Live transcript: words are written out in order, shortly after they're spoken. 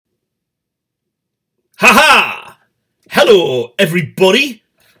Ha! Hello, everybody.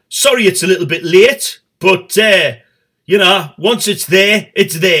 Sorry it's a little bit late, but, once it's there,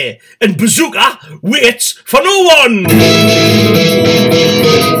 it's there. And Bazooka waits for no one!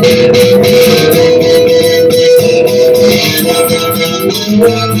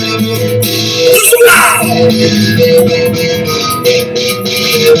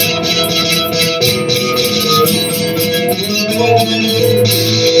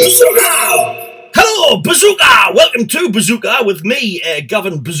 Hello, Bazooka! Welcome to Bazooka with me,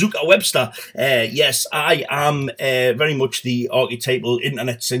 Gavin Bazooka Webster. Yes, I am very much the archetypal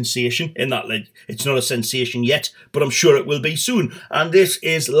internet sensation, in that it's not a sensation yet, but I'm sure it will be soon. And this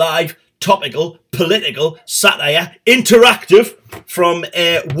is live, topical, political, satire, interactive from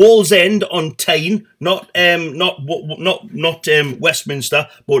Wallsend on Tyne, not Westminster,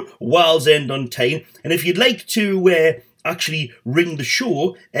 but Wallsend on Tyne. And if you'd like to actually ring the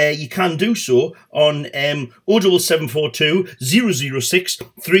show, you can do so on 07742 006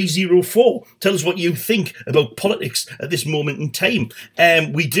 304. Tell us what you think about politics at this moment in time.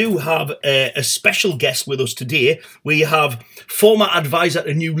 We do have a special guest with us today. We have former advisor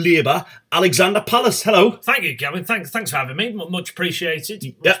to New Labour, Alexander Palace. Hello. Thank you, Gavin. Thanks for having me. Much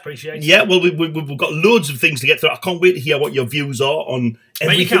appreciated. Appreciated. Yeah, well, we've got loads of things to get through. I can't wait to hear what your views are on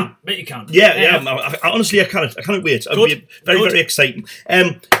everything. But you can't. Yeah. Honestly, I can't wait. It'll be very exciting.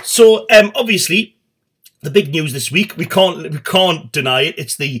 So obviously, the big news this week, we can't deny it.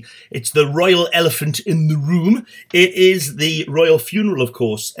 It's the royal elephant in the room. It is the royal funeral, of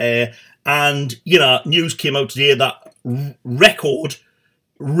course. And news came out today that record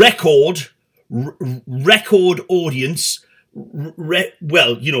audience.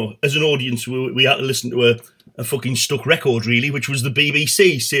 As an audience, we had to listen to a fucking stuck record, really, which was the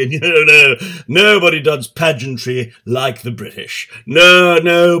BBC saying, nobody does pageantry like the British. No,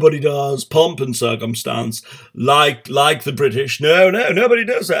 nobody does pomp and circumstance like the British. No, nobody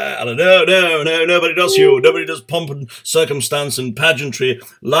does that. No, nobody does Nobody does pomp and circumstance and pageantry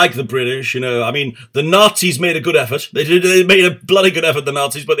like the British. The Nazis made a good effort. They made a bloody good effort, the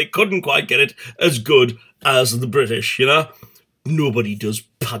Nazis, but they couldn't quite get it as good as the British, Nobody does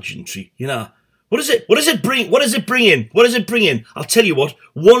pageantry, What does it bring in? I'll tell you what,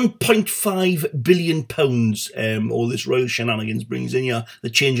 £1.5 billion, all this royal shenanigans brings in, the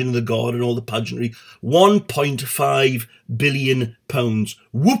changing of the guard and all the pageantry. £1.5 billion.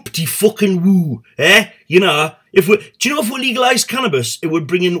 Whoop-de-fucking-woo, eh? If we legalised cannabis, it would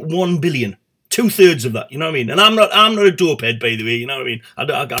bring in 1 billion. 2/3 of that, you know what I mean? And I'm not a dope head, by the way, you know what I mean?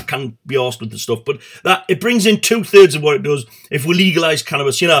 I can't be arsed with the stuff, but that it brings in 2/3 of what it does if we legalise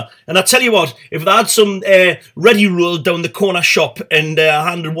cannabis, And I tell you what, if I had some ready roll down the corner shop and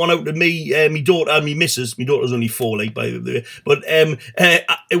handed one out to me, my daughter and my missus, my daughter's only 4, by the way, but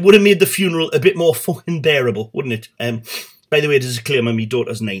it would have made the funeral a bit more fucking bearable, wouldn't it? By the way, there's a disclaimer, my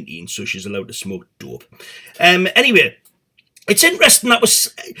daughter's 19, so she's allowed to smoke dope. Anyway, it's interesting that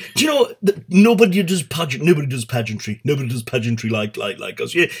nobody does pageantry like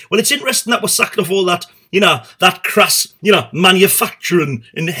us. Yeah. Well, it's interesting that we're sacking off all that, that crass, manufacturing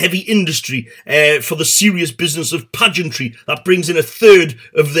and heavy industry for the serious business of pageantry that brings in 1/3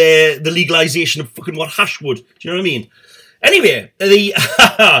 of the legalisation of fucking what hash would. Do you know what I mean? Anyway,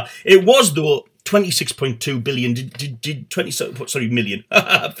 it was though 26.2 billion. Million.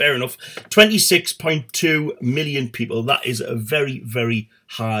 Fair enough. 26.2 million people. That is a very, very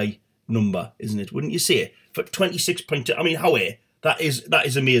high number, isn't it? Wouldn't you say? For 26.2, that is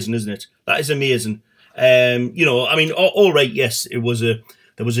amazing, isn't it? That is amazing. All right, yes,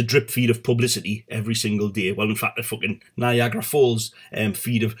 there was a drip feed of publicity every single day. Well, in fact, a fucking Niagara Falls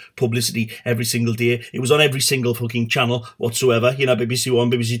feed of publicity every single day. It was on every single fucking channel whatsoever. BBC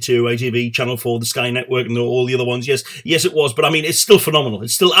One, BBC Two, ITV, Channel 4, the Sky Network, and all the other ones. Yes, it was. But it's still phenomenal.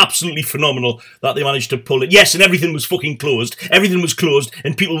 It's still absolutely phenomenal that they managed to pull it. Yes, and everything was fucking closed. Everything was closed,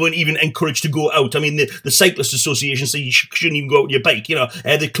 and people weren't even encouraged to go out. The Cyclist Association said you shouldn't even go out with your bike.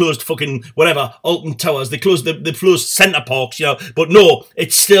 They closed fucking whatever, Alton Towers. They closed Centre Parks. But no,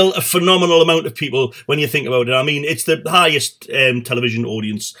 it's still a phenomenal amount of people when you think about it. It's the highest television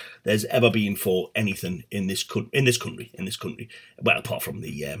audience there's ever been for anything in this country. Well, apart from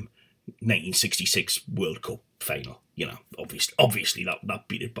the 1966 World Cup final. Obviously that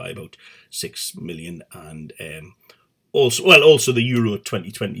beat it by about 6 million, and also the Euro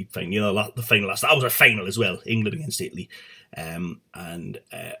 2020 final. The final last, that was a final as well. England against Italy, and an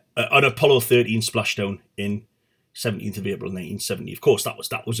Apollo 13 splashdown in 17th of April 1970. Of course,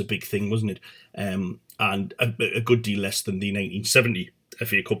 that was a big thing, wasn't it? And a good deal less than the 1970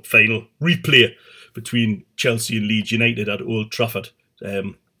 FA Cup final replay between Chelsea and Leeds United at Old Trafford.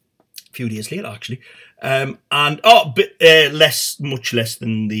 a few days later, actually. Much less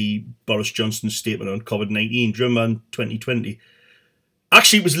than the Boris Johnson statement on COVID-19. Do you remember in 2020?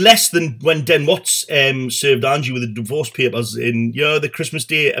 Actually, it was less than when Den Watts served Angie with the divorce papers in, the Christmas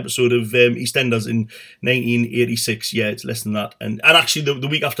Day episode of EastEnders in 1986. Yeah, it's less than that. And actually, the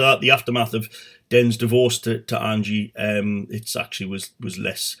week after that, the aftermath of Den's divorce to Angie, it's actually was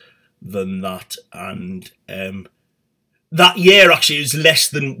less than that. And that year, actually, is less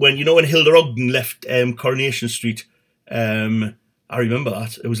than when Hilda Ogden left Coronation Street. I remember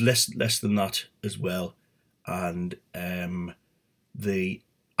that. It was less than that as well. And the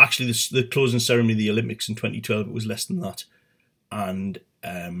closing ceremony of the Olympics in 2012, it was less than that. And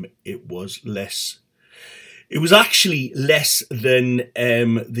it was less. It was actually less than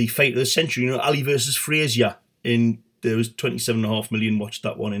the fight of the century, Ali versus Frazier. There was 27.5 million watched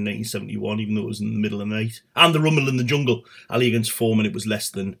that one in 1971, even though it was in the middle of the night. And the Rumble in the Jungle, Ali against Foreman, it was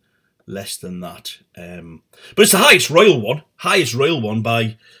less than that. But it's the highest royal one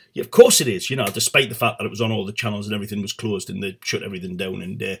by. Yeah, of course it is, despite the fact that it was on all the channels and everything was closed and they shut everything down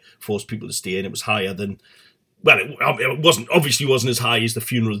and forced people to stay in. It was higher than, it wasn't as high as the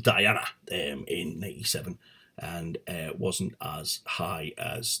funeral of Diana in 97, and it wasn't as high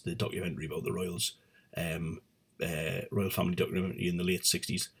as the documentary about the royals, royal family documentary in the late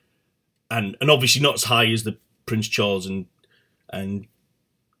 60s. And obviously not as high as the Prince Charles and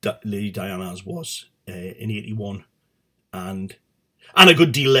Lady Diana's was in 81. And a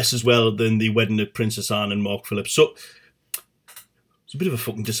good deal less as well than the wedding of Princess Anne and Mark Phillips. So it's a bit of a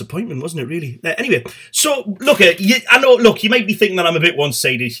fucking disappointment, wasn't it, really? Anyway, so you might be thinking that I'm a bit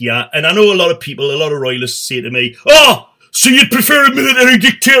one-sided here, and I know a lot of royalists say to me, so you'd prefer a military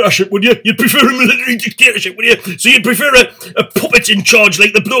dictatorship, would you? You'd prefer a military dictatorship, would you? So you'd prefer a puppet in charge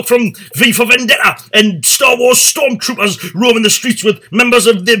like the bloke from V for Vendetta and Star Wars stormtroopers roaming the streets with members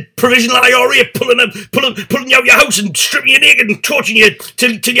of the Provisional IRA pulling you out your house and stripping you naked and torturing you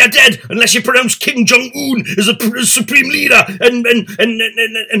till you're dead, unless you pronounce Kim Jong-un as a supreme leader and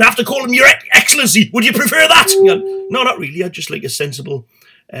have to call him your excellency. Would you prefer that? No, not really. I'd just like a sensible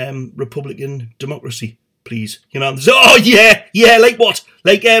Republican democracy. Please, like what?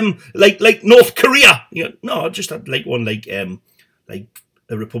 Like North Korea? No, I just I'd like one like a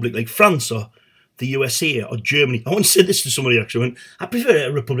republic like France or the USA or Germany. I once said this to somebody actually. I prefer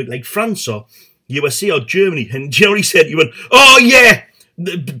a republic like France or USA or Germany. And Jerry said,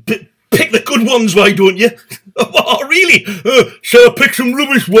 pick the good ones, why don't you? Oh, really? So pick some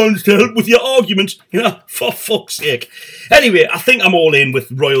rubbish ones to help with your arguments. For fuck's sake. Anyway, I think I'm all in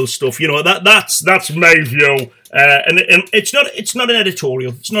with royal stuff. That's my view. And it's not an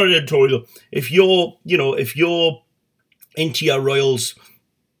editorial. It's not an editorial. If you're into your royals,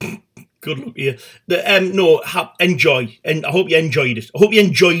 good luck to you. Enjoy. And I hope you enjoyed it. I hope you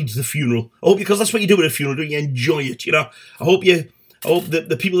enjoyed the funeral. I hope, because that's what you do with a funeral, don't you? Enjoy it, I hope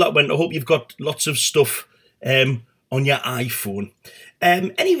the people that went, I hope you've got lots of stuff on your iPhone.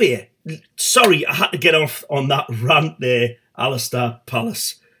 Anyway, sorry, I had to get off on that rant there, Alistair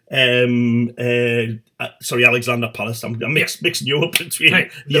Palace. Alexander Palace. I'm mixing you up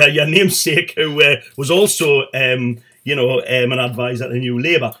between your namesake, who was also an advisor to New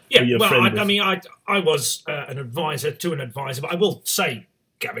Labour. Yeah, I was an advisor to an advisor, but I will say,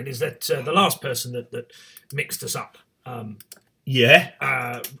 Gavin, is that the last person that mixed us up.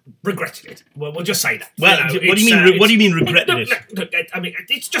 Regretted it. Well, we'll just say that. Well, what do you mean regretted it? Look, I mean,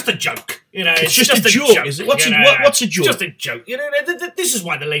 it's just a joke. It's just a joke. Is it? What's a joke? It's just a joke. This is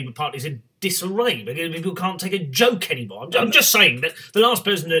why the Labour Party's in disarray, because people can't take a joke anymore. I'm just saying that the last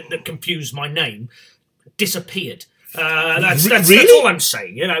person that confused my name disappeared. That's all I'm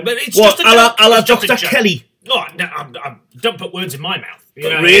saying. But it's just a joke. A la Dr. Kelly. Oh, no, don't put words in my mouth.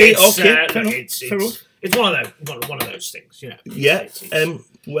 Really? Okay. It's one of those things, Yeah.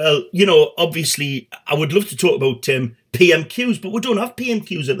 Well, obviously, I would love to talk about PMQs, but we don't have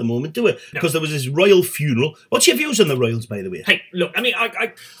PMQs at the moment, do we? Because there was this royal funeral. What's your views on the royals, by the way? Hey, look, I mean,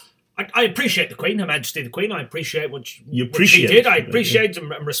 I appreciate the Queen, Her Majesty the Queen. I appreciate what she did. I appreciate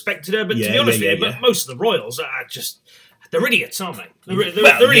and respected her. But to be honest with you, but most of the royals are just... They're idiots, aren't they?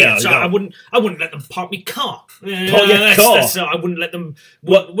 They're idiots. I wouldn't let them park my car. Park your car? I wouldn't let them.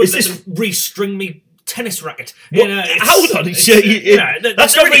 Wouldn't let them restring me tennis racket. Hold on,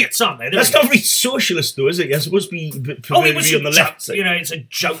 that's not idiots, aren't they? That's not very socialist, though, is it? You're supposed to be on the left side. It's a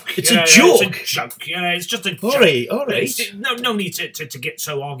joke. It's a joke. It's a joke. It's just a joke. All right. No need to get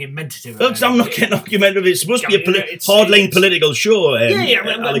so argumentative. I'm not getting argumentative. It's supposed to be a hardline political show,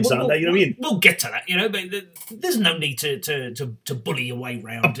 Alexander. You know what I mean? We'll get to that. But there's no need to bully your way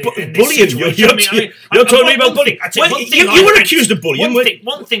round. Bullying? You're talking about bullying. You were accused of bullying.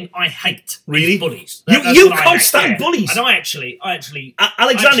 One thing I hate. Really? Bullies. You can't stand bullies. And I actually,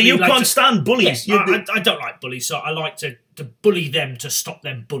 Alexander, you can't stand bullies. Yes, I don't like bullies, so I like to bully them to stop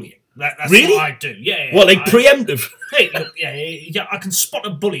them bullying. That's really? what I do. Yeah. What, like preemptive? Hey, look, yeah, I can spot a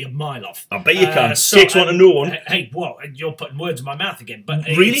bully a mile off. I bet you can. Takes one to know one. Hey, what? You're putting words in my mouth again. But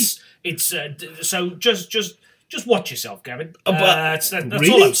really? It's so just watch yourself, Gavin. That's really?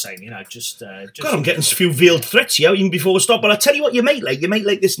 all I'm saying. Just. God, I'm getting a few veiled threats here even before we stop. But I tell you what, you might like. You might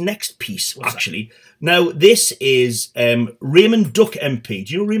like this next piece. What's actually. That? Now this is Raymond Duck MP.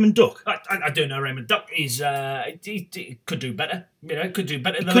 Do you know Raymond Duck? I do know Raymond Duck. He could do better. Could do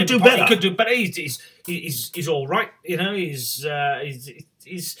better. He could do better. He could do better. He's all right. He's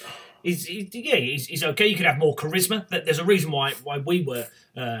okay. You could have more charisma. There's a reason why we were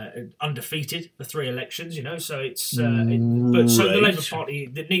undefeated for 3 elections. So it's but so the Labour Party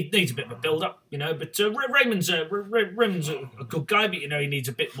needs a bit of a build up. But Raymond's a good guy, but he needs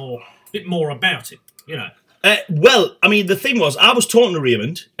a bit more about it. Well, I mean, the thing was, I was talking to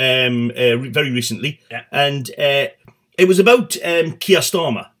Raymond very recently, and it was about Keir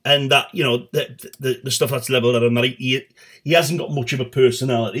Starmer and that the stuff that's levelled at him. That he hasn't got much of a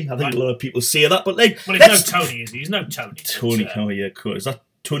personality. I think a lot of people say that, but he's no Tony, is he? He's no Tony. Tony, cool. Is that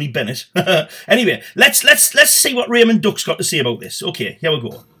Tony Bennett? Anyway, let's see what Raymond Duck's got to say about this. Okay, here we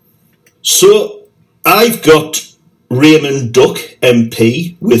go. So I've got Raymond Duck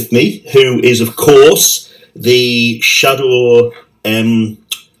MP with me, who is, of course, the shadow.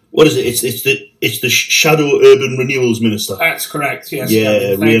 What is it? It's the shadow urban renewals minister. That's correct. Yes.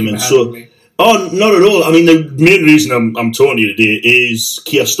 Yeah, Raymond. Not at all. I mean, the main reason I'm talking to you today is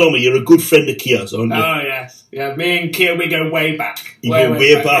Keir Starmer. You're a good friend of Keir's, aren't you? Oh yes, yeah. Me and Keir, we go way back.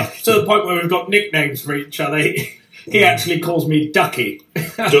 Way back. To the point where we've got nicknames for each other. He actually calls me Ducky.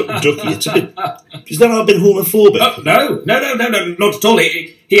 Ducky. It's a bit. Has that not been homophobic? Oh, no, not at all.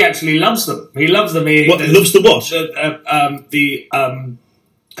 He actually loves them. He loves them. Loves the what? The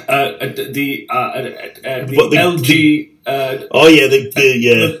LG. The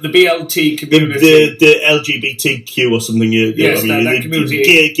BLT community, the LGBTQ or something. Yes, that community.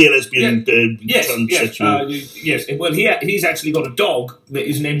 Gay, lesbian, transsexual. Yes. Well, he's actually got a dog that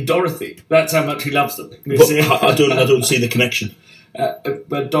is named Dorothy. That's how much he loves them. I don't see the connection.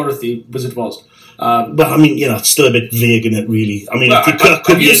 But Dorothy, Wizard of Oz. But I mean, it's still a bit vague, isn't it? Really. I mean,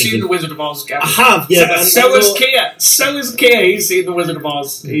 have you seen the Wizard of Oz, Gavin? I have. Yeah. So has Keir. So has Keir. He's seen the Wizard of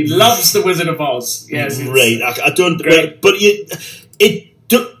Oz. He loves the Wizard of Oz. Yes. Right. I don't. Great. But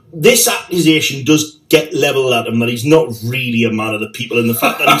this accusation does get levelled at him that he's not really a man of the people, and the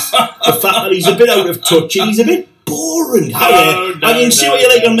fact that he's a bit out of touch and he's a bit boring. I can see what you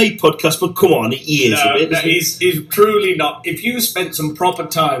like on my podcast, but come on, he is a bit. He's truly not. If you spent some proper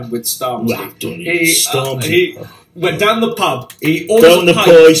time with Starmer, he went down the pub. He orders a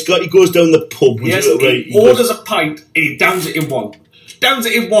pint. He goes down the pub. Yes, he orders a pint. He downs it in one.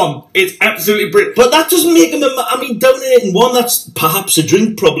 It's absolutely brilliant. But that doesn't make him downing it in one, that's perhaps a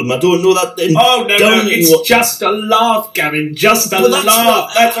drink problem. I don't know that. It's just a laugh, Gavin. Just a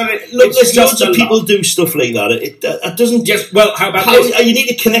laugh. That's what it. Look, there's lots of people do stuff like that. It doesn't. Yes. Well, how about this? You need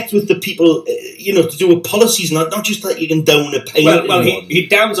to connect with the people, to do with policies, not just that you can down a pint. Well, he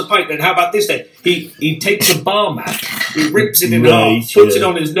downs a pint. Then how about this? Then he takes a bar mat, he rips it in half, puts it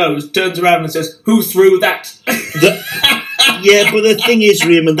on his nose, turns around and says, "Who threw that?" Yeah, but the thing is,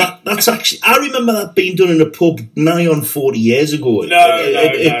 Raymond, that's actually... I remember that being done in a pub nigh on 40 years ago. No.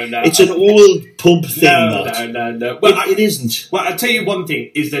 It's an old pub thing, No. Well, it isn't. Well, I'll tell you one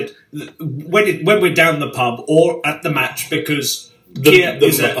thing, is that when we're down the pub or at the match, because Keir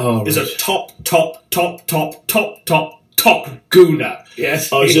is a top gooner. Yes.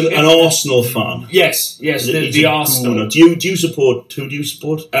 Oh, he's an Arsenal fan. Yes, the Arsenal. Gooner. Who do you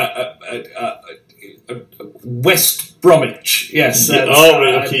support? West Bromwich, yes. Right,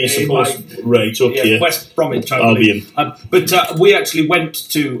 okay, right, okay. Yeah, West Bromwich, I believe. But we actually went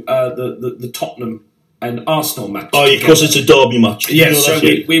to the Tottenham an Arsenal match. Oh, of course, it's a derby match. Yes, so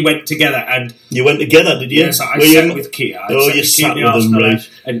we went together, and you went together, did you? Yes, I sat with Keir. You sat with him, right?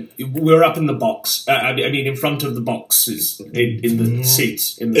 And we were up in the box. I mean, in front of the boxes, in the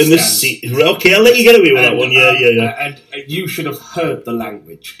seats, in the seat. Okay, I'll let you get away with that one. Yeah. And you should have heard the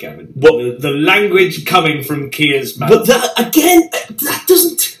language, Gavin. What the language coming from Keir's mouth? But that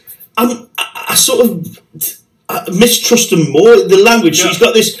doesn't. I sort of. I mistrust him more. The language. Yeah. So he's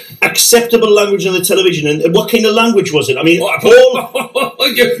got this acceptable language on the television. And what kind of language was it? I mean,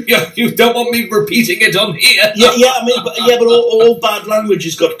 you don't want me repeating it on here. But all bad language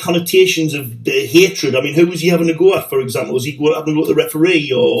has got connotations of hatred. I mean, who was he having to go at, for example? Was he having to go at the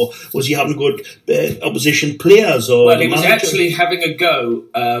referee, or was he having to go at opposition players? Or he was actually having a go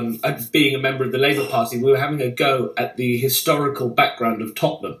at being a member of the Labour Party. We were having a go at the historical background of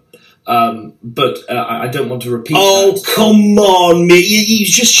Tottenham. But I don't want to repeat that. Oh, come on, mate.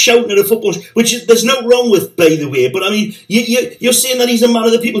 He's just shouting at a football, which there's no wrong with, by the way. But, I mean, you're saying that he's a man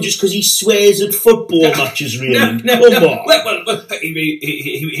of the people just because he swears at football matches, really? No. Come on. Well,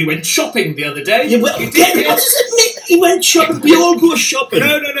 he went shopping the other day. What does it mean? He went shopping. We all go shopping.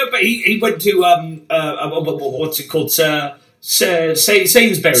 No, but he went to, what's it called,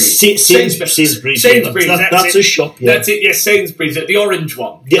 Sainsbury's. Sainsbury's. That's a shop. Yeah. That's it. Yes, Sainsbury's, the orange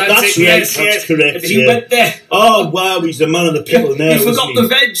one. Yeah, that's right. That's correct. And he went there. Oh wow, he's the man of the people now. He forgot the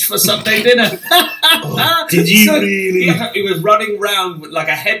veg for Sunday dinner. Did he really? Yeah, he was running round like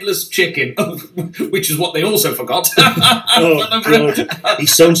a headless chicken, which is what they also forgot. Oh God, he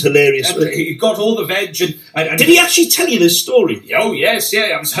sounds hilarious. He got all the veg. And did he actually tell you this story? Oh yes,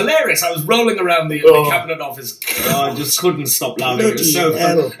 yeah. It was hilarious. I was rolling around the cabinet office. I just couldn't stop laughing. It was so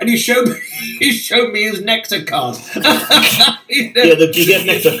fun. And he showed me his nectar card. You get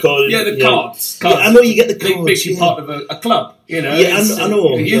nectar cards. Yeah, the cards. Yeah, I know you get the cards. Makes you part of a club. You know. Yeah, I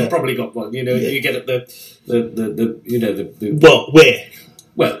know. You've probably got one. You know, you get at the What? Where?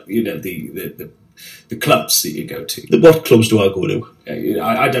 Well, you know the clubs that you go to. What clubs do I go to?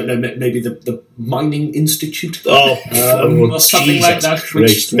 I don't know. Maybe the Mining Institute. Or something Jesus like that.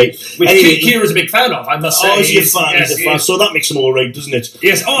 Christ, which Keir is a big fan of, I must say. Oh, is he a fan? He's a fan. So that makes him all right, doesn't it?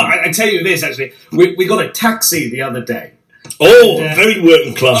 Yes. Oh, I tell you this, actually. We got a taxi the other day. Oh, very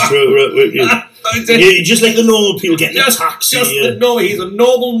working class. Yeah, just like the normal people getting a taxi. He's a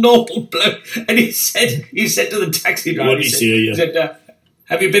normal bloke. And he said to the taxi driver, he said,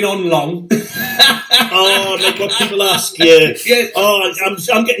 have you been on long? Oh, like what people ask, yeah. Oh,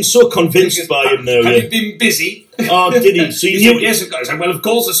 I'm getting so convinced by him now. Have you been busy? Oh, did he? So he said, yes, of course. Well, of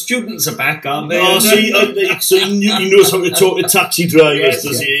course, the students are back, aren't they? Oh, so he knows how to talk to taxi drivers,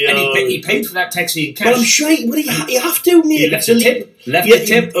 does he? And he paid for that taxi in cash. Well, I'm sure you have to, mate. He left a tip. A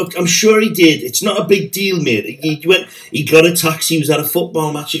tip. I'm sure he did. It's not a big deal, mate. He got a taxi. He was at a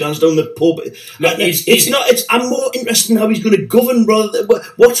football match. He goes down the pub. I'm more interested in how he's going to govern rather than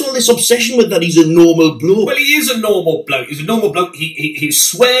what's all this obsession with that he's a normal bloke. Well, he is a normal bloke. He's a normal bloke. He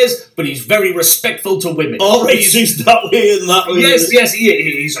swears, but he's very respectful to women. All right, he's that way and that way. Yes,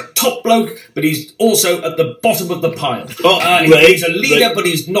 he's a top bloke, but he's also at the bottom of the pile. He's a leader, but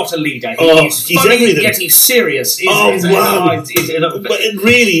he's not a leader. He's funny, everything. Yet he's serious. Wow. But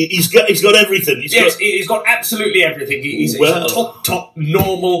really, he's got everything. He's got absolutely everything. He's a top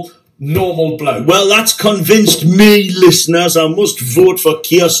normal bloke. Well, that's convinced me, listeners. I must vote for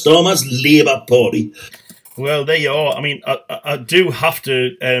Keir Starmer's Labour Party. Well, there you are. I mean, I do have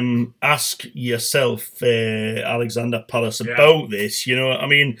to ask yourself, Alexander Palace, about this. You know, I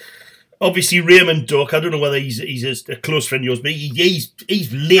mean, obviously Raymond Duck. I don't know whether he's a close friend of yours, but he's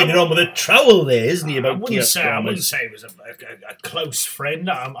laying it on with a trowel there, isn't he? About I wouldn't say he was a close friend.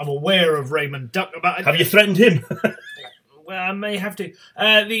 I'm aware of Raymond Duck. Have you threatened him? Well, I may have to.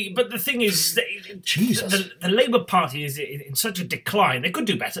 But the thing is, the Labour Party is in such a decline. They could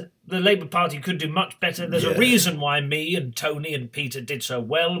do better. The Labour Party could do much better. There's a reason why me and Tony and Peter did so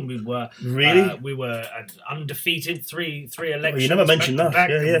well, and we were undefeated three elections. Well, you never mentioned that.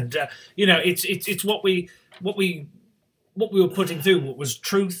 And, it's what we were putting through was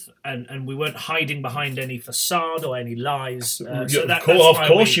truth, and we weren't hiding behind any facade or any lies. Of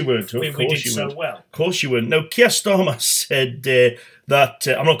course you weren't. We did so well. Of course you weren't. Now, Keir Starmer said that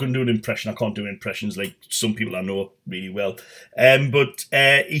I'm not going to do an impression. I can't do impressions like some people I know really well. But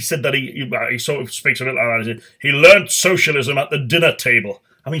he said that he sort of speaks a bit like that. He learnt socialism at the dinner table.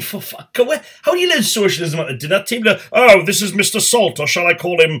 I mean, for fuck, how do you learn socialism at the dinner table? Oh, this is Mr. Salt, or shall I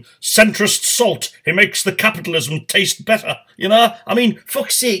call him Centrist Salt? He makes the capitalism taste better, you know? I mean,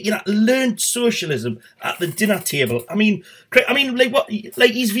 fuck's sake, learn socialism at the dinner table. I mean, like what?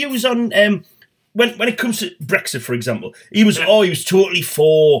 Like his views on when it comes to Brexit, for example, he was totally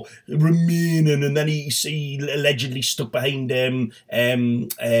for remaining, and then he allegedly stuck behind Jeremy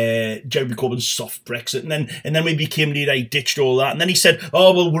Corbyn's soft Brexit, and then we became leader, he ditched all that, and then he said,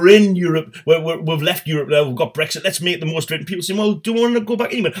 "Oh well, we're in Europe, we've left Europe now, we've got Brexit, let's make the most of it." And people say, "Well, do you want to go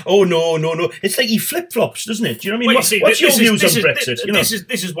back anyway?" Oh no. It's like he flip flops, doesn't it? Do you know what I mean? What's your views on Brexit?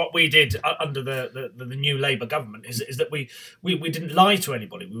 This is what we did under the new Labour government. Is that we didn't lie to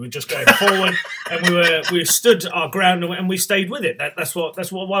anybody. We were just going forward. And we stood our ground and we stayed with it. That's what.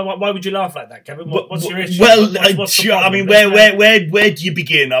 Why would you laugh like that, Kevin? What's your issue? Well, I mean, where do you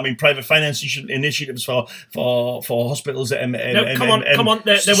begin? I mean, private finance initiatives for hospitals and come on.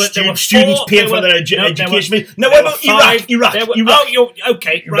 There were students paying for their education. No, what about Iraq?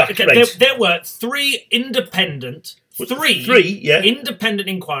 Okay, right. There were three independent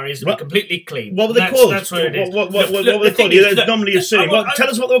inquiries that were completely clean. What were they called? That's what it is. What were they called? You're normally assuming. Tell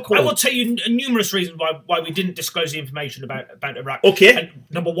us what they were called. I will tell you numerous reasons why we didn't disclose the information about Iraq. Okay. And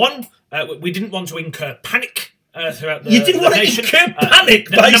number one, we didn't want to incur panic throughout the You didn't want to incur panic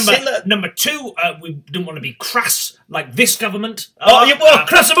by saying that. Number two, we didn't want to be crass like this government.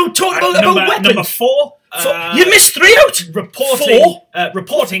 Crass about talking about weapons. Number four. You missed three out.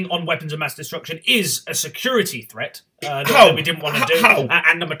 Reporting on weapons of mass destruction is a security threat that we didn't want to do. How?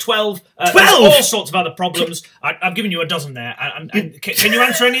 And number 12, all sorts of other problems. I've given you a dozen there. And can you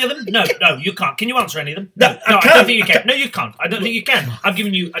answer any of them? No, you can't. Can you answer any of them? No, I don't think you can. No, you can't. I don't think you can. I've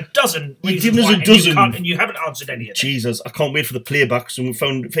given you a dozen. You've given us a dozen. And you haven't answered any of them. Jesus, I can't wait for the playbacks and we'll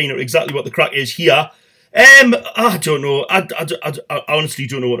find out exactly what the crack is here. I don't know. I honestly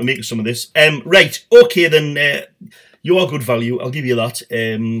don't know what to make of some of this. Right, okay then. You are good value. I'll give you that,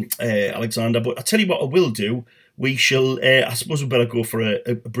 Alexander. But I tell you what, I will do. We shall. I suppose we better go for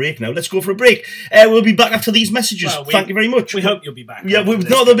a break now. Let's go for a break. We'll be back after these messages. Thank you very much. We hope you'll be back. Yeah,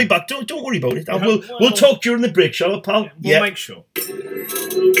 they'll be back. Don't worry about it. We'll talk during the break, shall we, pal? We'll make sure.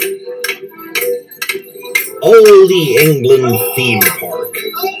 Oldie England Theme Park,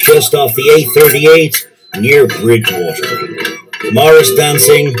 just off the A38 near Bridgewater. Morris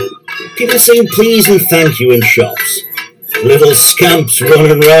dancing, people saying please and thank you in shops. Little scamps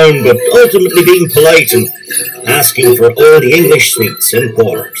running around, but ultimately being polite and asking for oldie English sweets and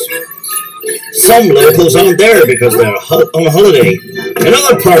porters. Some locals aren't there because they're on holiday in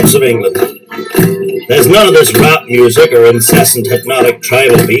other parts of England. There's none of this rap music or incessant hypnotic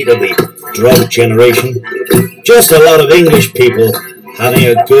tribal beat of the drug generation. Just a lot of English people having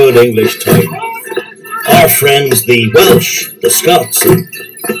a good English time. Our friends, the Welsh, the Scots, and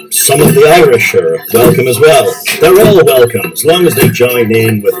some of the Irish are welcome as well. They're all welcome, as long as they join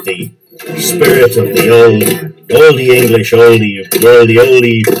in with the spirit of the oldie English,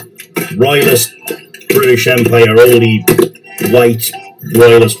 oldie royalist British Empire, oldie white,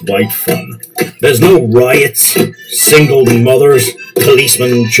 royalist white fun. There's no riots, single mothers,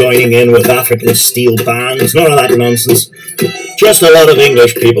 policemen joining in with African steel bands, none of that nonsense. Just a lot of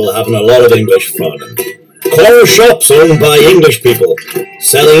English people having a lot of English fun. Corner shops owned by English people,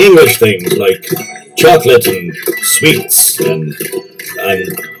 selling English things like chocolate and sweets and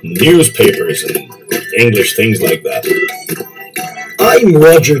newspapers and English things like that. I'm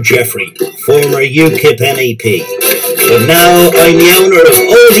Roger Jeffrey, former UKIP MEP, but now I'm the owner of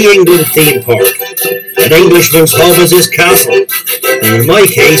Oldie England Theme Park. An Englishman's hub is his castle, and in my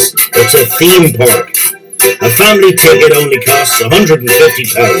case, it's a theme park. A family ticket only costs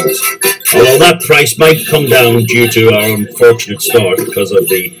 £150, although that price might come down due to our unfortunate start because of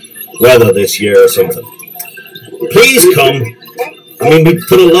the weather this year or something. Please come. I mean, we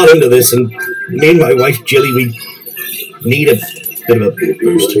put a lot into this, and me and my wife Jilly, we need a bit of a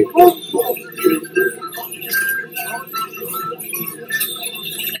boost.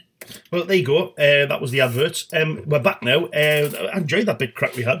 Well, there you go. That was the advert. We're back now. I enjoyed that bit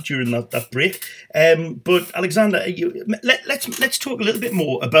crack we had during that break. But Alexander, let's talk a little bit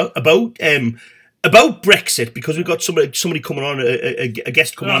more about Brexit, because we've got somebody coming on, a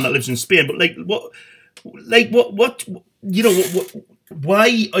guest coming on that lives in Spain. But what you know,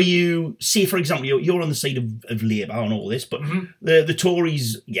 why are you, say for example, you're on the side of Labour and all this, but the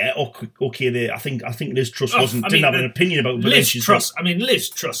Tories, yeah, okay, I think Liz Truss didn't have an opinion about Liz Truss. I mean, Liz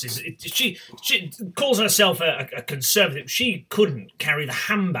Truss she calls herself a conservative. She couldn't carry the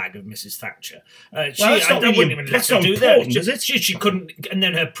handbag of Mrs. Thatcher. That's not important, is it? She couldn't, and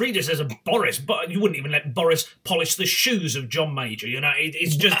then her predecessor Boris, but you wouldn't even let Boris polish the shoes of John Major. You know,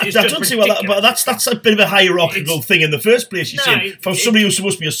 it's just. I don't see well, but that's a bit of a hierarchical thing in the first place. You see, from somebody who's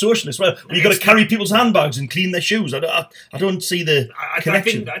supposed to be a socialist. Well, you've got to carry people's handbags and clean their shoes. I don't see the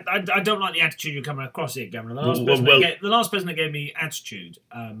connection. I don't like the attitude you're coming across here, Gavin. The last person that gave me attitude,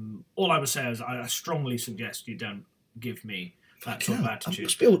 all I would say is I strongly suggest you don't give me that sort of attitude. I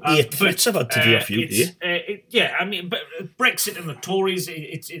must be able 8 threats I've had to do a few yeah, I mean, but Brexit and the Tories,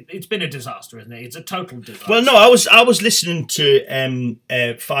 it's been a disaster, isn't it? It's a total disaster. Well, no, I was listening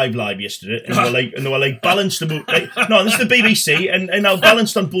to 5 Live yesterday, and they were like balanced about. No, this is the BBC, and now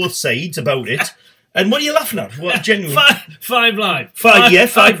balanced on both sides about it. And what are you laughing at? What genuinely? 5 Live. 5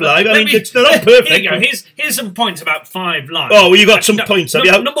 Live. I mean, they're not perfect. Here you go. Here's some points about 5 Live. Oh, well, you got some points. Have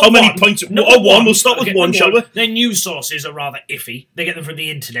you? How many points? One. We'll start with one, shall we? Their news sources are rather iffy. They get them from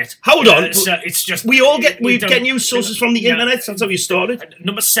the internet. Hold on. So it's just we get news sources from the internet. That's how you started.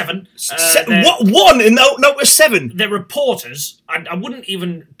 Number 7. What one? And now we're 7. They're reporters. I wouldn't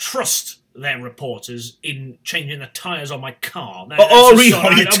even trust their reporters in changing the tyres on my car. Really?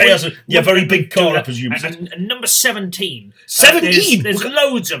 Your tyres are a very big car, I presume. And number 17. 17? There's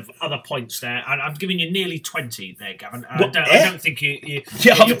loads of other points there, and I've given you nearly 20 there, Gavin. I don't think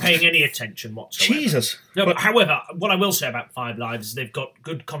you're paying any attention whatsoever. Jesus. No, but however, what I will say about 5 Live is they've got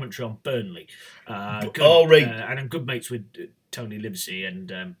good commentary on Burnley. And I'm good mates with Tony Livesey,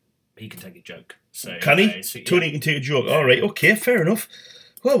 and he can take a joke. So, can he? Tony can take a joke. All right, okay, fair enough.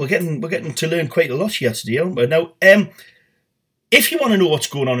 Well, we're getting to learn quite a lot yesterday, aren't we? Now, if you want to know what's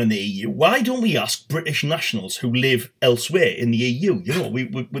going on in the EU, why don't we ask British nationals who live elsewhere in the EU? You know,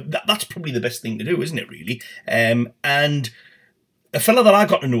 that's probably the best thing to do, isn't it, really? And a fella that I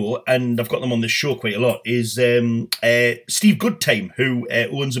got to know, and I've got them on this show quite a lot, is Steve Goodtime, who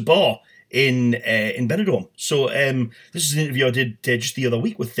owns a bar in Benidorm. So this is an interview I did just the other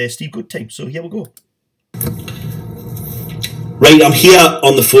week with Steve Goodtime. So here we go. Right, I'm here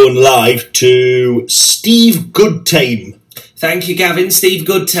on the phone live to Steve Goodtime. Thank you, Gavin. Steve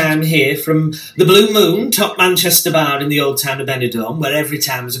Goodtime here from the Blue Moon, top Manchester bar in the old town of Benidorm, where every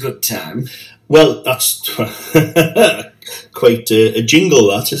time is a good time. Well, that's quite a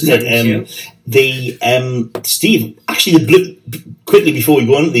jingle, that, isn't it? Thank you. Steve, actually, quickly before we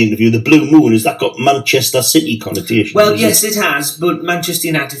go on to the interview, the Blue Moon, has that got Manchester City connotation? Well, yes, it has, but Manchester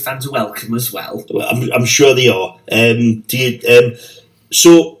United fans are welcome as well. I'm sure they are.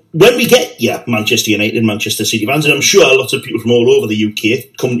 So when we get Manchester United and Manchester City fans, and I'm sure lots of people from all over the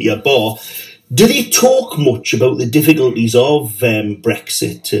UK come to your bar, do they talk much about the difficulties of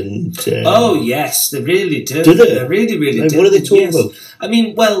Brexit? And oh, yes, they really do. Do they? They really, really do. What do they talk about? I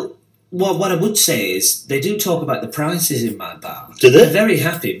mean, well, what I would say is they do talk about the prices in my bar. Do they? They're very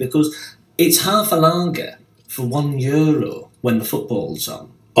happy because it's half a lager for €1 when the football's on.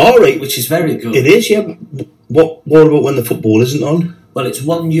 All right. Which is very good. It is, yeah. What about when the football isn't on? Well, it's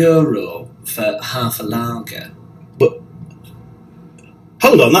 €1 for half a lager. But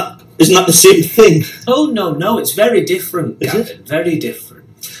hold on, isn't that the same thing? Oh, no, it's very different, Gavin. Is it? Very different.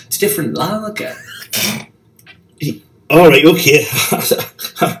 It's a different lager. All right, okay.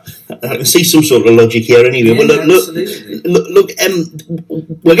 I can see some sort of logic here anyway. Yeah, but look,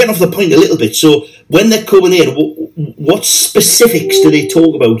 we're getting off the point a little bit. So when they're coming in, what specifics do they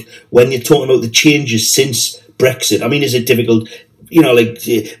talk about when you're talking about the changes since Brexit? I mean, is it difficult? You know, like,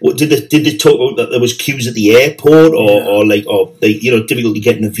 did they talk about that there was queues at the airport, or difficulty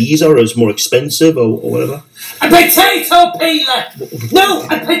getting a visa, or it's more expensive, or whatever? A potato peeler! No,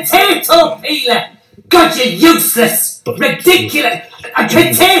 a potato peeler! God, you're useless! Ridiculous! A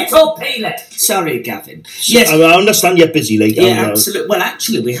potato peeler! Sorry, Gavin. Yes, I understand you're busy, like. Yeah, absolutely. Well,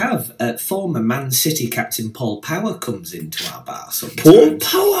 actually, we have former Man City captain Paul Power comes into our bar sometimes. Paul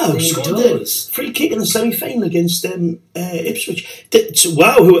Power scored a free kick in the semi-final against Ipswich.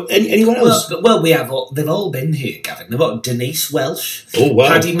 Wow, anyone else? Well, they've all been here, Gavin. They've got Denise Welsh, oh wow,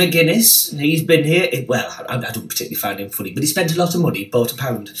 Paddy McGuinness. He's been here. Well, I don't particularly find him funny, but he spent a lot of money. Bought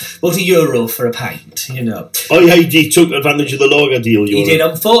 €1 for a pint. You know. Oh yeah, he took advantage of the lager deal. He did.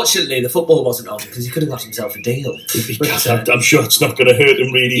 Unfortunately, the football wasn't on because he could have got himself a deal. But, I'm sure it's not going to hurt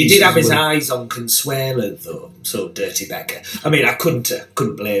him really. He did have his eyes on Consuela though, so dirty beggar. I mean, I couldn't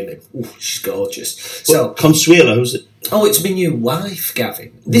blame him. Ooh, she's gorgeous. So Consuela, who's it? Oh, it's my new wife,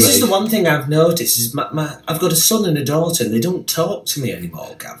 Gavin. This is the one thing I've noticed is I've got a son and a daughter, and they don't talk to me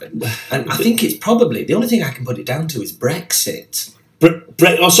anymore, Gavin. And I think it's probably the only thing I can put it down to is Brexit. So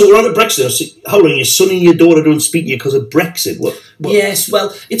we're on to Brexit. How long your son and your daughter don't speak to you because of Brexit? What? Yes,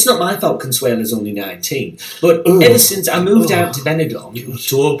 well, it's not my fault Consuela's only 19. But ever since I moved out to Benidorm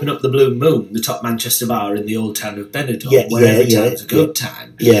to open up the Blue Moon, the top Manchester bar in the old town of Benidorm, where every time's a good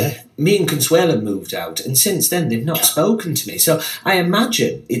time, me and Consuela moved out, and since then they've not spoken to me. So I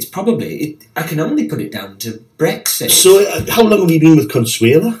imagine it's probably, I can only put it down to Brexit. So how long have you been with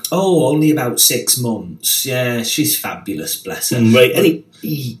Consuela? Oh, only about 6 months. Yeah, she's fabulous, bless her. Right,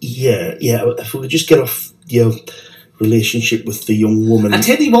 if we could just get off your relationship with the young woman. I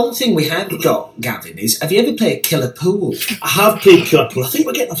tell you one thing we have got, Gavin, is have you ever played Killer Pool? I have played Killer Pool. I think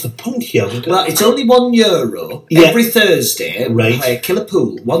we're getting off the point here. Well, it's only €1 every Thursday. We play Killer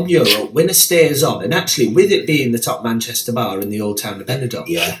Pool, €1. Winner stays on, and actually, with it being the top Manchester bar in the old town of Benidorm,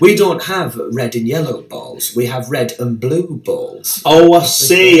 we don't have red and yellow balls. We have red and blue balls. Oh, I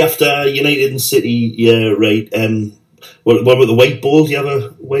see. After United and City, right. What about the white ball? Do you have a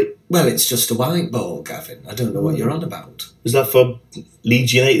white? Well, it's just a white ball, Gavin. I don't know what you're on about. Is that for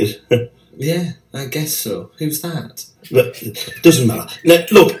Leeds United? Yeah, I guess so. Who's that? It doesn't matter. Now,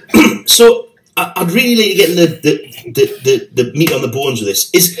 look, so I'd really like to get the meat on the bones of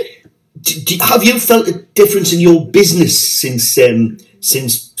this. Have you felt a difference in your business since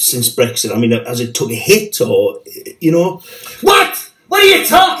Brexit? I mean, has it took a hit, or What? What are you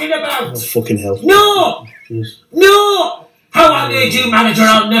talking about? Oh, fucking hell! No. Jeez. No! How I made you manager,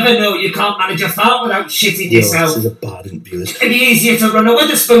 I'll never know. You can't manage a fart without shitting yourself. This is a bad interview. It'd be easier to run a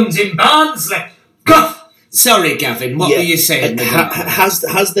Wetherspoons in Barnsley. God! Sorry, Gavin, what were you saying?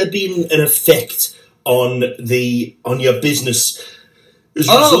 Has there been an effect on your business as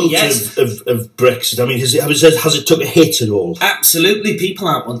a result of Brexit? I mean, has it took a hit at all? Absolutely. People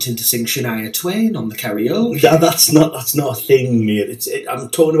aren't wanting to sing Shania Twain on the karaoke. That's not a thing, mate. I'm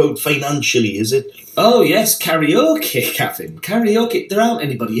talking about financially, is it? Oh, yes, karaoke, Gavin. Karaoke. There aren't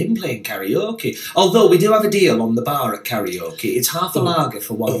anybody in playing karaoke. Although we do have a deal on the bar at karaoke. It's half a lager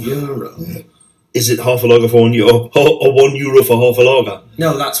for €1. Is it half a lager for €1 or €1 for half a lager?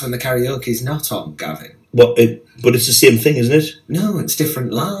 No, that's when the karaoke's not on, Gavin. But it's the same thing, isn't it? No, it's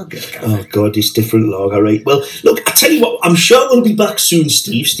different lager, Gavin. Oh, God, it's different lager, right. Well, look, I tell you what, I'm sure we'll be back soon,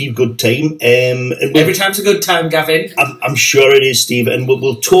 Steve Goodtime. And every time's a good time, Gavin. I'm sure it is, Steve, and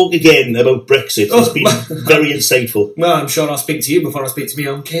we'll talk again about Brexit. It's been very insightful. Well, I'm sure I'll speak to you before I speak to my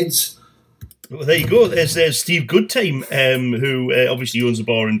own kids. Well, there you go. There's Steve Goodtime, who obviously owns a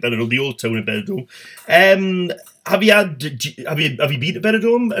bar in Benidorm, the old town of Benidorm. Have you been to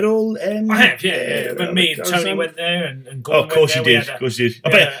Benidorm at all? I have, yeah. But me and Tony went there, and Gordon of course you did. Of course you did.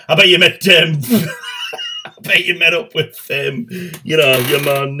 I bet you met. I bet you met up with your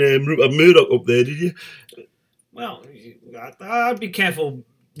man Rupert Murdoch up there, did you? Well, I'd be careful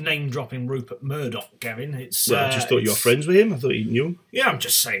name dropping Rupert Murdoch, Gavin. I just thought you were friends with him. I thought you knew him. Yeah, I'm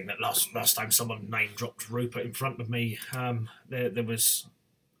just saying that last time someone name dropped Rupert in front of me,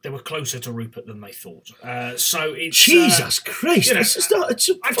 they were closer to Rupert than they thought. So it's Jesus Christ!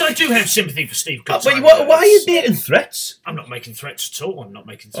 I do have sympathy for Steve Goodtime. Why are you making threats? I'm not making threats at all. I'm not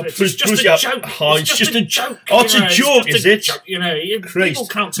making threats. It's just a joke. It's just a joke. Oh, it's a joke, is it? People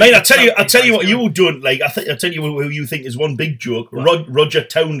can't. Mate, I tell you what you don't like. I tell you who you think is one big joke. Roger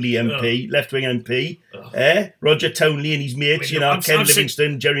Townley MP, left wing MP. Roger Townley and his mates. Ken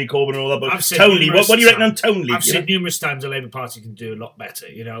Livingstone, Jeremy Corbyn, and all that. But Townley, what do you reckon on Townley? I've said numerous times the Labour Party can do a lot better.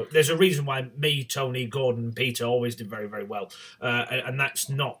 There's a reason why me, Tony, Gordon, and Peter always did very, very well, and that's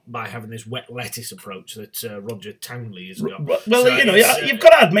not by having this wet lettuce approach that Roger Townley has got. Well, you've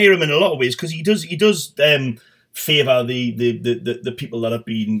got to admire him in a lot of ways because he does favour the people that have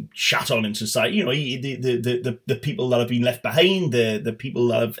been shat on in society. The people that have been left behind, the people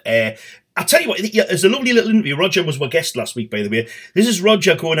that have. I tell you what, there's a lovely little interview. Roger was my guest last week, by the way. This is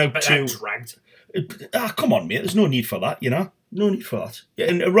Roger going out to. Dragged. Come on, mate. There's no need for that. No need for that. Yeah,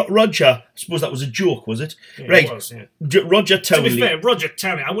 and Roger, I suppose that was a joke, was it? Yeah, right. It was, yeah. Roger Townley. To be fair, Roger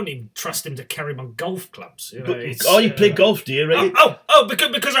Townley, I wouldn't even trust him to carry my golf clubs. You play golf, do you? Right?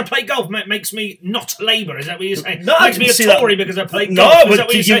 Because I play golf makes me not Labour. Is that what you're saying? No, makes me a Tory because I play golf. No,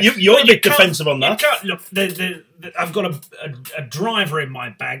 but you're a bit defensive on that. Look, I've got a driver in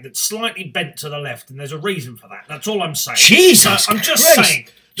my bag that's slightly bent to the left, and there's a reason for that. That's all I'm saying. Jesus I'm just Christ. saying.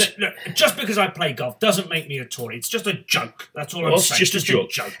 Look, just because I play golf doesn't make me a Tory. It's just a joke. That's all I'm saying. It's just a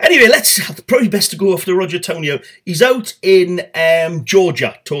joke. Anyway, probably best to go after Roger Townley. He's out in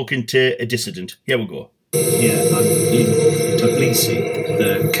Georgia talking to a dissident. Here we go. Yeah, I'm in Tbilisi,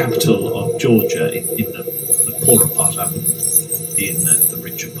 the capital of Georgia, in the poorer part. I'm in the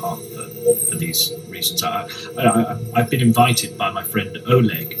richer part for these reasons. I've been invited by my friend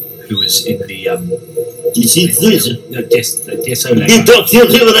Oleg, who was in the Yes, Oleg. you don't feel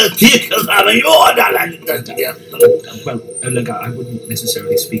the Well, Oleg, I wouldn't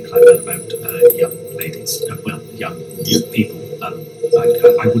necessarily speak like that about young ladies. Young people.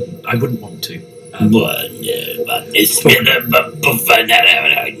 I wouldn't want to.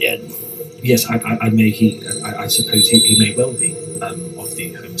 Yes, I may. I suppose he may well be of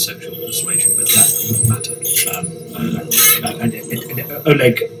the homosexual persuasion, but that wouldn't matter.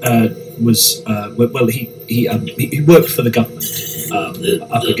 Oleg was he worked for the government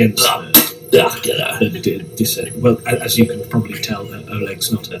up against. Well, as you can probably tell, Oleg's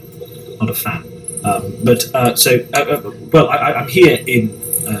not a fan. I'm here in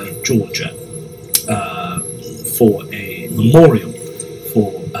Georgia for a memorial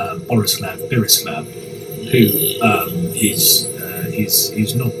for Boroslav Biroslav, who he's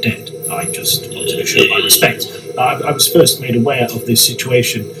not dead. I just wanted to show my respect. I was first made aware of this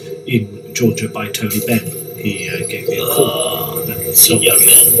situation in Georgia by Tony Benn. He gave me a call and told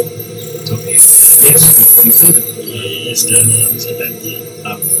me, yes, we've heard of Mr. Benn.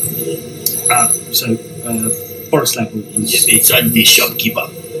 Boroslav was... It's the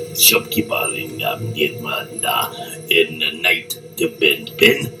shopkeeper in the night, the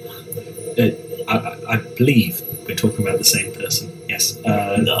Ben. I believe we're talking about the same person. Yes.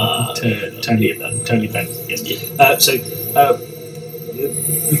 Tony Benn. Yes.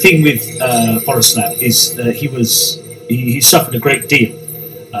 The thing with Boroslav is he suffered a great deal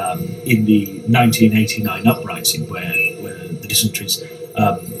in the 1989 uprising where the dissenters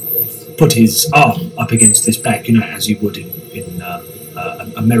put his arm up against his back, as you would in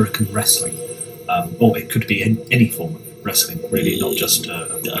American wrestling, or it could be any form of wrestling, really, not just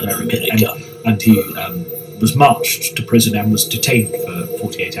American. And he was marched to prison and was detained for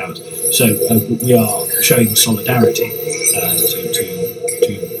 48 hours. So we are showing solidarity to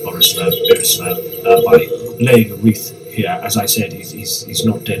Boroslav Biroslav by laying a wreath here. As I said, he's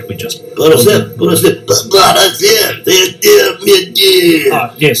not dead. We're just... Boroslav.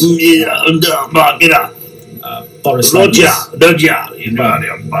 Yes. Boroslav. Roger.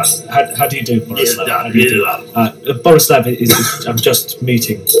 How do you do, Boroslav? Boroslav is I'm just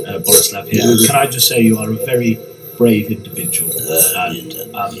meeting Boroslav here. Can I just say you are a very brave individual, and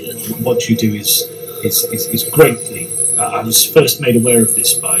what you do is greatly. I was first made aware of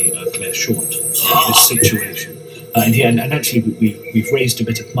this by Claire Short, this situation, and actually we've raised a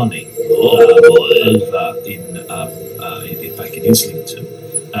bit of money over back in Islington,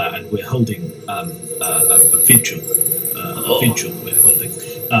 and we're holding a vigil. We're holding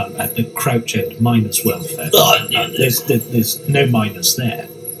at the Crouch End Miners' Welfare. There's no miners there.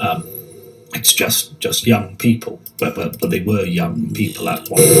 It's just young people, but they were young people at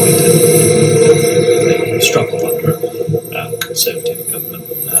one point, and they struggled under a Conservative government.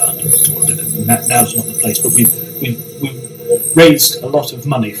 Now's not the place, but we've raised a lot of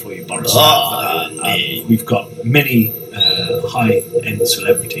money for you, Boroslav. We've got many high-end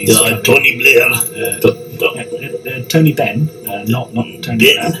celebrities. Tony Blair. Tony Benn, not Tony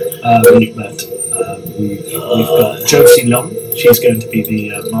Blair. But we've got Josie Long. She's going to be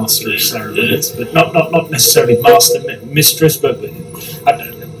the master of ceremonies, but not necessarily master mistress, but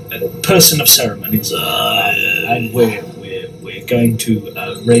person of ceremonies. And we're going to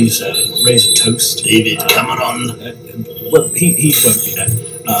raise a toast. David Cameron. Well, he won't be there.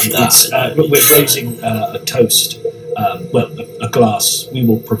 We're raising a toast. A glass. We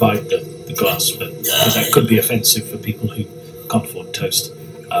will provide the glass, but because that could be offensive for people who can't afford toast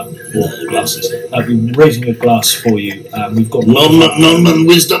or glasses. We're raising a glass for you. We've got Norman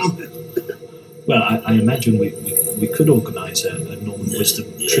Wisdom. Well, I imagine we could organise a Norman Wisdom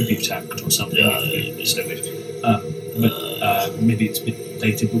tribute act or something. But maybe it's a bit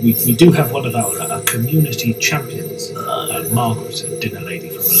dated. But we do have one of our community champions, Margaret, a dinner lady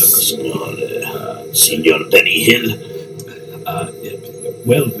from a local school. Senior Benny Hill.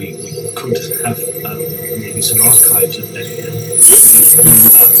 Well, we could have maybe some archives of Benny Hill, but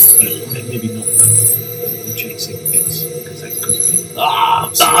maybe not the chasing bits, because that could be.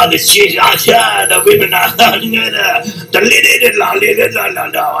 The chasing, the women are the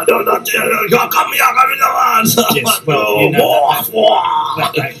Yes, well,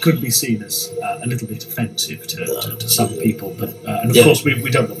 that could be seen as a little bit offensive to some people, but and of course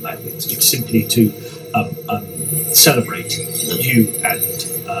we don't want that. It's simply to celebrate you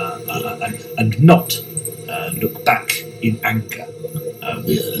and not look back in anger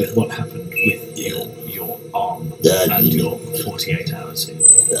with what happened with your arm and your 48 hours in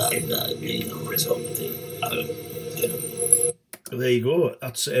prison. There you go.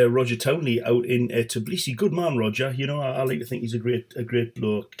 That's Roger Townley out in Tbilisi. Good man, Roger. You know, I like to think he's a great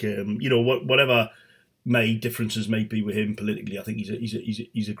bloke. You know, whatever my differences may be with him politically, I think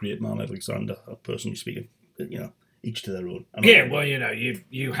he's a great man, Alexander. Personally speaking, you know, each to their own. Yeah, well, you know,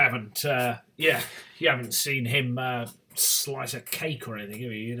 you haven't seen him slice a cake or anything,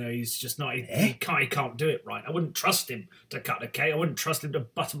 have you? You know, he's just not. He can't do it right. I wouldn't trust him to cut a cake. I wouldn't trust him to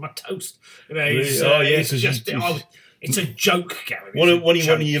butter my toast. You know, it's a joke, Gary. One of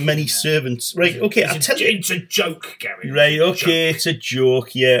your many servants. Right, okay, I'll tell you. It's a joke, Gary. Right, okay, it's a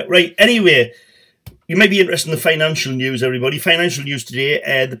joke, yeah. Right, anyway, you may be interested in the financial news, everybody. Financial news today,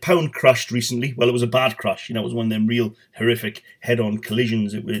 the pound crashed recently. Well, it was a bad crash. You know, it was one of them real horrific head-on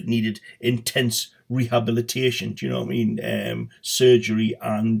collisions. It needed intense rehabilitation, do you know what I mean? Surgery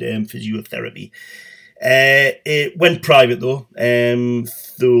and physiotherapy. It went private though, to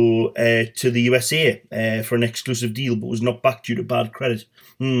the USA for an exclusive deal, but was not back due to bad credit.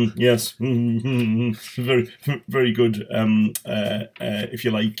 Yes, very, very good. If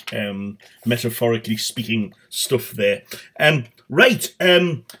you like, metaphorically speaking, stuff there. Right.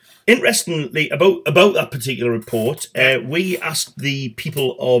 Interestingly, about that particular report, we asked the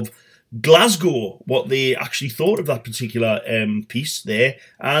people of Glasgow what they actually thought of that particular piece there,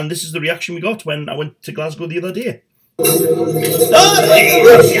 and this is the reaction we got when I went to Glasgow the other day.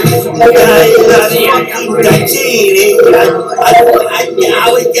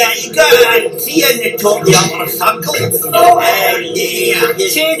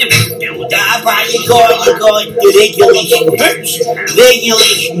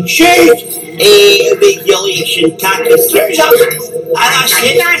 Regulation shoes, regulation tackles. And I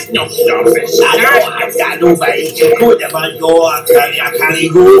said, that's not surface. I know, but it's a good man go. I can't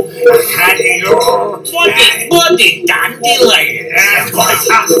go. What did dandelion?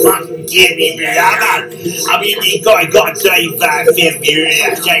 Give me that. I mean, you got to drive 5 years. I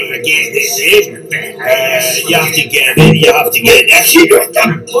try to get this in. You have to get it. You have to get that shit on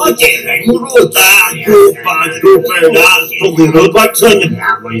the body. Go back to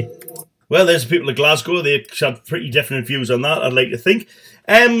the Well, there's people of Glasgow. They had pretty definite views on that, I'd like to think.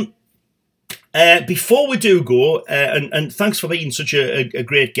 Before we do go, and thanks for being such a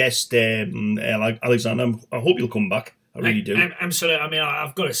great guest, Alexander. I hope you'll come back. I really do. Absolutely. I mean,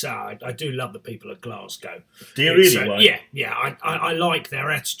 I've got to say, I do love the people of Glasgow. Do you really? Like? Yeah. I like their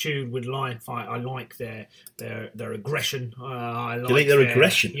attitude with life. I like their aggression. Do you like their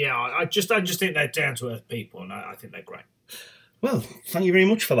aggression? Yeah. I just think they're down to earth people, and I think they're great. Well, thank you very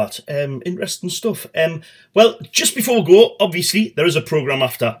much for that. Interesting stuff. Well, just before we go, obviously, there is a programme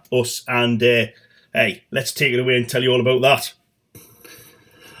after us, and hey, let's take it away and tell you all about that.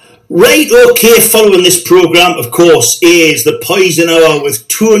 Right, okay, following this programme, of course, is the Poison Hour with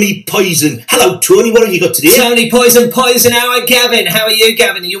Tony Poison. Hello, Tony, what have you got today? Tony Poison Hour, Gavin. How are you,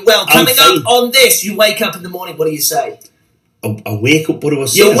 Gavin? Are you well? Coming up on this, you wake up in the morning, what do you say? I wake up, what do I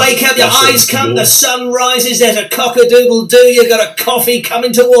say? You wake up, your eyes come, the sun rises, there's a cock-a-doodle-doo, you got a coffee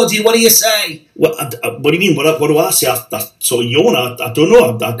coming towards you, what do you say? What do you mean? What do I say? I sort of yawn, I don't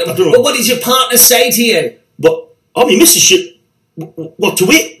know. I don't know. But what does your partner say to you? But, I mean, Mrs. Shit, what, to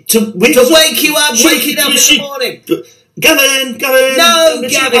wake you up, waking up in the morning. Gavin! No,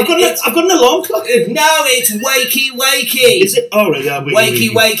 Gavin! I've got an alarm clock. No, it's wakey. Is it? All right, yeah.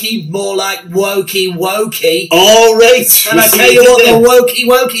 Wakey, more like wokey. All right. And I tell you what the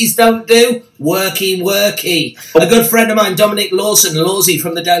wokies don't do. Worky. A good friend of mine, Dominic Lawsey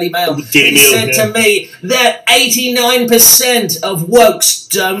from the Daily Mail, said to me that 89% of wokes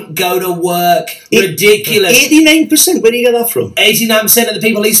don't go to work. Ridiculous. 89%? Where do you get that from? 89% of the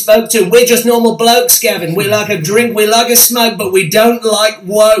people he spoke to. We're just normal blokes, Gavin. We like a drink, we like a smoke, but we don't like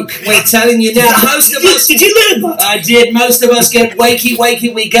woke. We're telling you now, most of us... Did you learn that? I did. Most of us get wakey.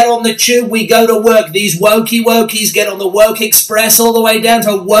 We get on the tube, we go to work. These wokies get on the Woke Express all the way down to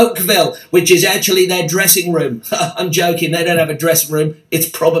Wokeville, which is actually their dressing room. I'm joking, they don't have a dressing room. It's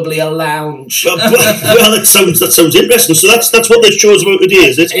probably a lounge. Well, that sounds interesting. So that's what this show's about today,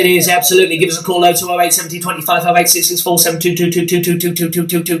 is it? It is, absolutely. Give us a call 0208 70 25 08 664 722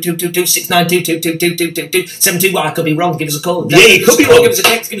 692 72. I could be wrong. Give us a call. Yeah, you could be wrong. Give us a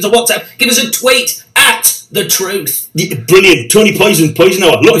text. Give us a WhatsApp. Give us a tweet at The Truth. Brilliant. Tony Poison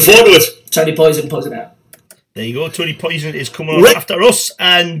Hour. Looking forward to it. Tony Poison Hour. There you go. Tony Poison is coming on after us,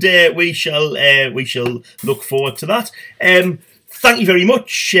 and we shall look forward to that. Thank you very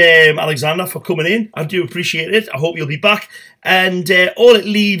much, Alexander, for coming in. I do appreciate it. I hope you'll be back. And all it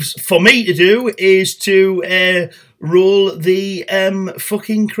leaves for me to do is to roll the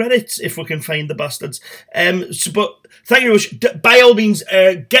fucking credits, if we can find the bastards. But thank you very much. By all means,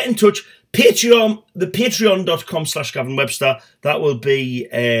 get in touch. the patreon.com/Gavin Webster. That will be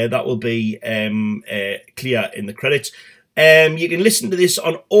clear in the credits. You can listen to this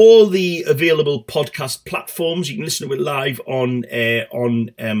on all the available podcast platforms. You can listen to it live on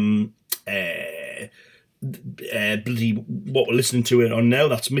what we're listening to it on now.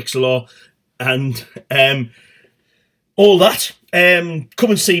 That's Mixlr and all that. Come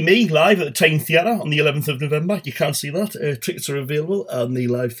and see me live at the Tyne Theatre on the 11th of November. You can't see that. Tickets are available on the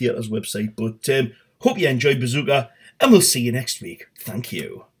Live Theatre's website. But hope you enjoyed Bazooka, and we'll see you next week. Thank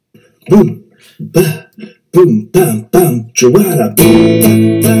you. Boom, ba, boom, bam, bam, Joanna.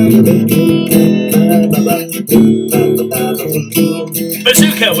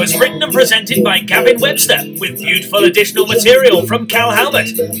 Bazooka was written and presented by Gavin Webster, with beautiful additional material from Cal Halbert.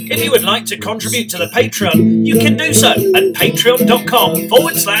 If you would like to contribute to the Patreon, you can do so at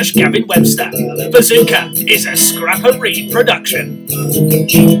patreon.com/Gavin Webster. Bazooka is a Scrapper Reed production.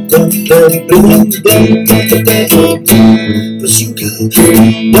 Bazooka.